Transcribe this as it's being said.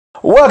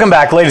Welcome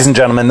back, ladies and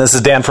gentlemen. This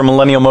is Dan from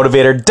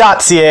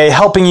MillennialMotivator.ca,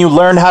 helping you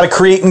learn how to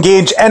create,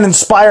 engage, and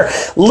inspire.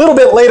 A little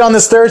bit late on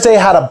this Thursday,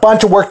 had a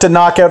bunch of work to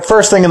knock out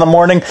first thing in the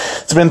morning.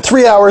 It's been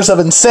 3 hours of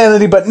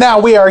insanity, but now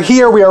we are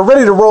here, we are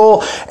ready to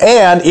roll,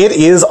 and it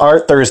is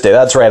Art Thursday.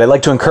 That's right. I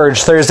like to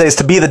encourage Thursdays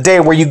to be the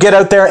day where you get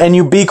out there and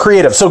you be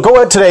creative. So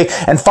go out today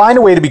and find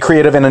a way to be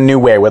creative in a new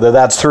way, whether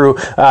that's through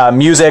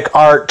music,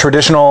 art,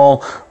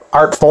 traditional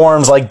art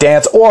forms like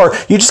dance, or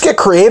you just get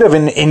creative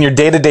in your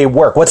day-to-day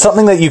work. What's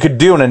something that you could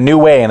do in a new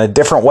way, in a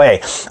different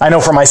way? I know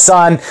for my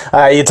son,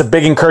 it's a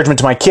big encouragement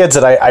to my kids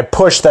that I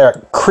push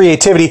their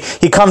creativity.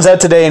 He comes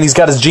out today and he's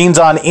got his jeans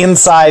on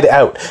inside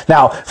out.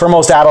 Now, for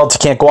most adults, you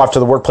can't go off to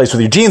the workplace with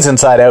your jeans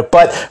inside out,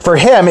 but for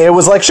him, it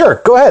was like, sure,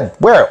 go ahead,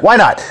 wear it. Why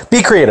not?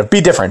 Be creative,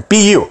 be different,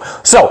 be you.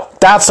 So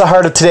that's the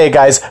heart of today,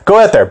 guys. Go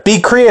out there, be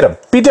creative,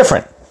 be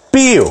different,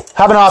 be you.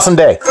 Have an awesome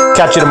day.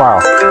 Catch you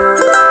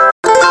tomorrow.